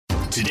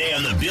Today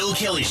on The Bill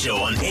Kelly Show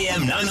on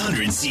AM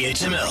 900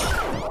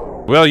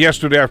 CHML. Well,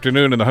 yesterday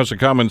afternoon in the House of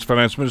Commons,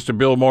 Finance Minister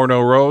Bill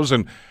Morneau rose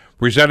and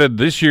presented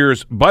this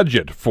year's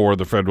budget for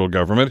the federal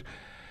government.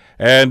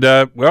 And,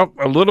 a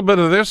little bit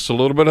of this, a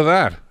little bit of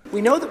that.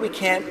 We know that we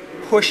can't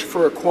push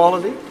for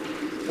equality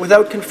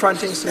without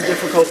confronting some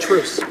difficult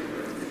truths.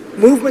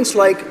 Movements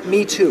like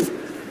Me Too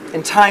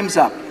and Time's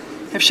Up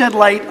have shed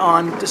light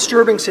on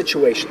disturbing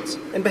situations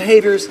and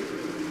behaviors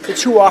that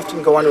too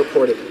often go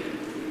unreported.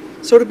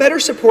 So to better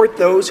support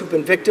those who've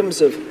been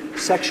victims of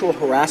sexual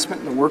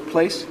harassment in the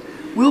workplace,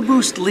 we'll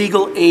boost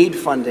legal aid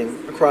funding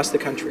across the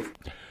country.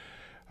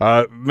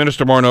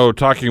 Minister Morneau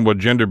talking about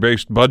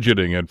gender-based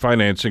budgeting and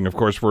financing, of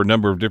course, for a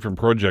number of different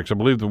projects. I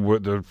believe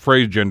the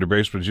phrase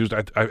gender-based was used,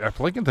 I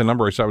think the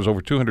number I saw was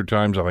over 200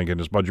 times, I think, in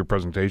his budget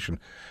presentation.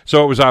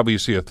 So it was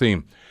obviously a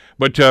theme.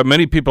 But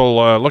many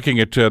people looking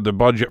at the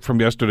budget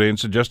from yesterday and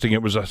suggesting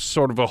it was a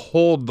sort of a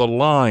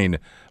hold-the-line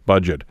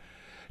budget.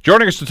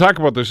 Joining us to talk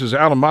about this is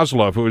Alan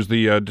Maslov, who is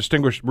the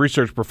Distinguished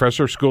Research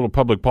Professor, School of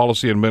Public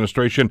Policy and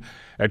Administration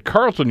at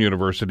Carleton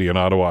University in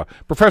Ottawa.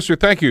 Professor,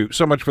 thank you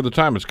so much for the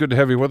time. It's good to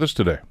have you with us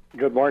today.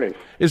 Good morning.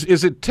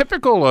 Is it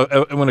typical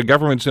when a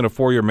government's in a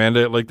four-year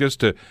mandate like this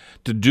to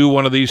do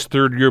one of these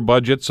third-year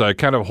budgets,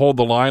 kind of hold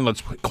the line,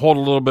 let's hold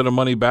a little bit of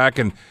money back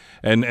and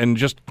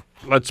just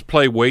let's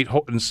play wait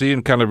and see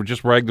and kind of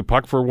just rag the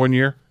puck for 1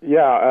 year?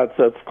 Yeah,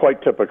 that's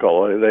quite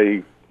typical.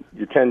 You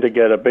tend to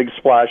get a big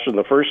splash in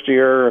the first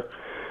year,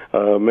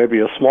 maybe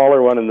a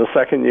smaller one in the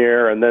second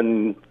year, and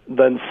then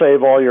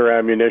save all your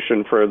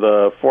ammunition for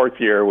the fourth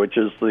year, which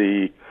is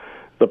the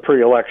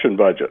pre-election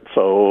budget.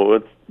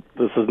 So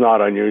this is not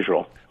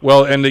unusual.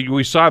 Well, and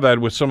we saw that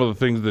with some of the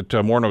things that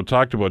Morneau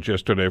talked about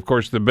yesterday. Of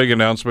course, the big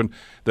announcement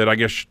that I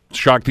guess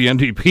shocked the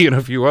NDP and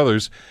a few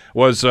others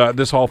was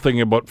this whole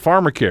thing about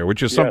pharmacare,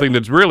 which is something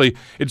that's really,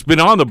 it's been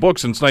on the book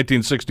since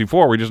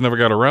 1964. We just never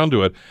got around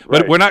to it.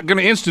 But we're not going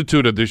to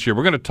institute it this year.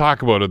 We're going to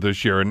talk about it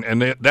this year.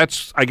 And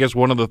that's, I guess,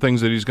 one of the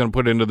things that he's going to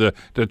put into the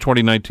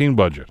 2019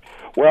 budget.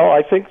 Well,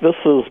 I think this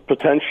is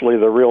potentially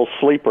the real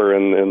sleeper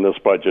in this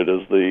budget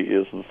is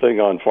the thing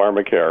on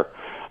pharmacare.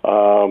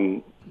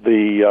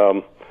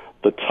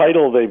 The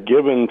title they've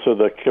given to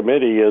the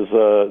committee is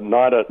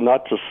not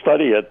to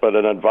study it, but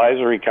an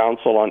advisory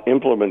council on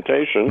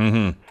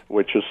implementation,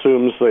 which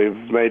assumes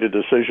they've made a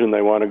decision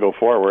they want to go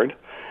forward.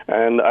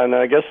 And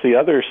I guess the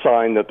other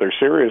sign that they're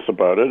serious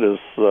about it is,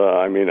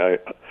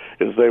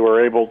 is they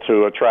were able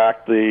to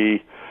attract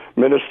the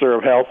Minister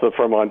of Health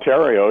from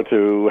Ontario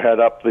to head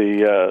up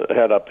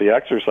the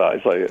exercise.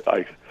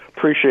 I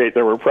appreciate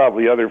there were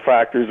probably other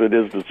factors in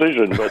his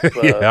decision, but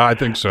yeah, I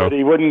think so. But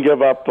he wouldn't give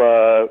up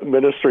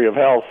Ministry of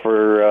Health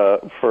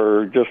for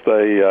just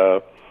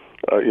a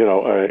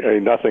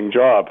nothing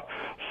job.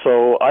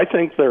 So I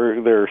think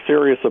they're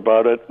serious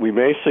about it. We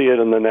may see it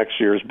in the next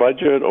year's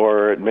budget,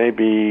 or it may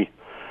be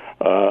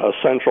a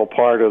central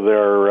part of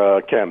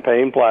their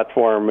campaign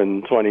platform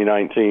in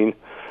 2019.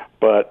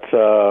 But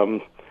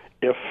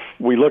if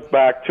we look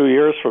back 2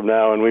 years from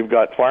now and we've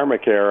got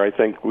pharmacare, I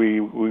think we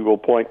will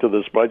point to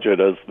this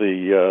budget as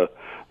as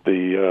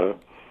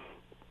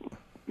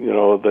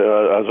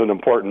an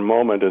important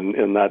moment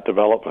in that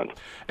development.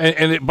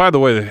 And by the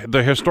way,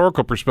 the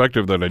historical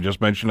perspective that I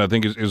just mentioned, I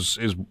think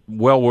is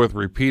well worth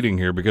repeating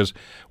here, because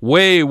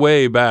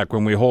way back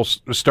when we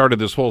started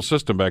this whole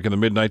system back in the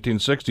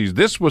mid-1960s,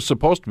 this was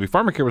supposed to be,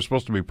 pharmacare was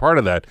supposed to be part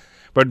of that.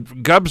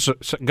 But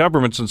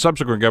governments and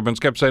subsequent governments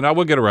kept saying, "Oh,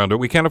 we'll get around to it.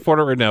 We can't afford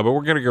it right now, but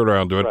we're going to get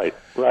around to it."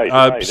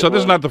 Right. So this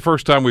is not the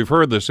first time we've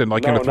heard this in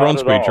a throne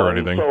speech or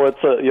anything. And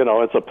so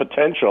it's a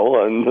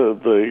potential, and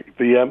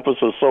the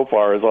emphasis so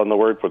far is on the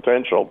word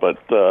potential, but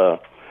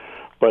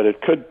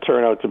it could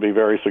turn out to be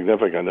very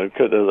significant. It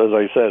could, as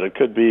I said, it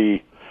could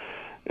be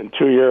in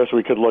 2 years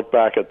we could look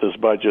back at this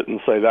budget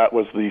and say that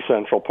was the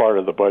central part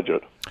of the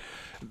budget.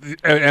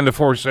 And of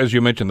course, as you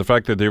mentioned, the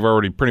fact that they've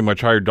already pretty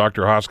much hired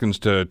Dr. Hoskins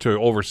to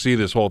oversee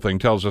this whole thing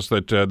tells us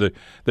that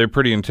they're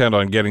pretty intent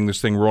on getting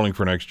this thing rolling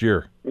for next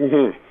year.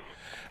 Mm-hmm.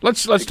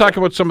 Let's talk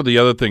about some of the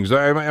other things.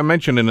 I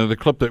mentioned in the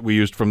clip that we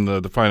used from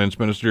the finance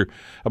minister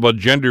about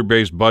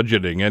gender-based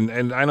budgeting,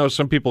 and I know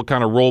some people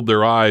kind of rolled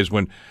their eyes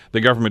when the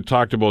government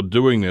talked about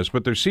doing this,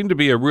 but there seemed to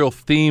be a real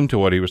theme to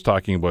what he was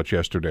talking about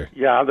yesterday.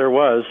 Yeah, there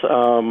was.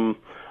 The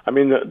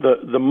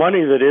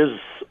money that is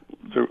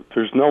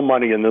there's no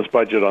money in this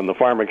budget on the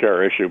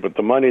pharmacare issue, but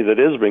the money that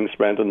is being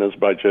spent in this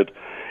budget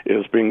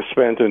is being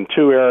spent in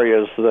two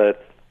areas that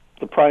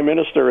the Prime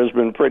Minister has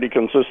been pretty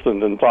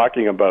consistent in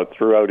talking about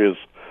throughout his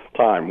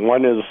time.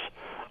 One is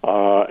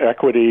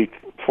equity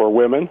for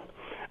women,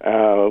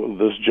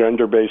 this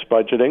gender-based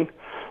budgeting.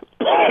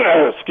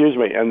 Excuse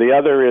me. And the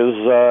other is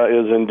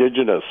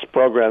Indigenous,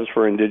 programs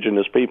for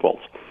Indigenous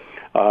peoples.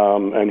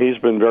 And he's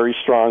been very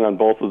strong on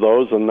both of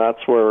those, and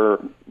that's where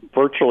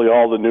virtually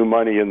all the new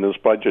money in this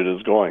budget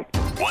is going.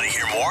 Want to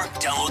hear more?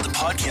 Download the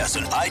podcast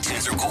on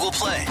iTunes or Google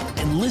Play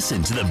and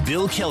listen to The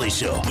Bill Kelly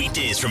Show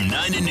weekdays from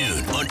 9 to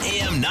noon on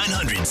AM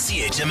 900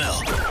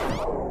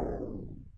 CHML.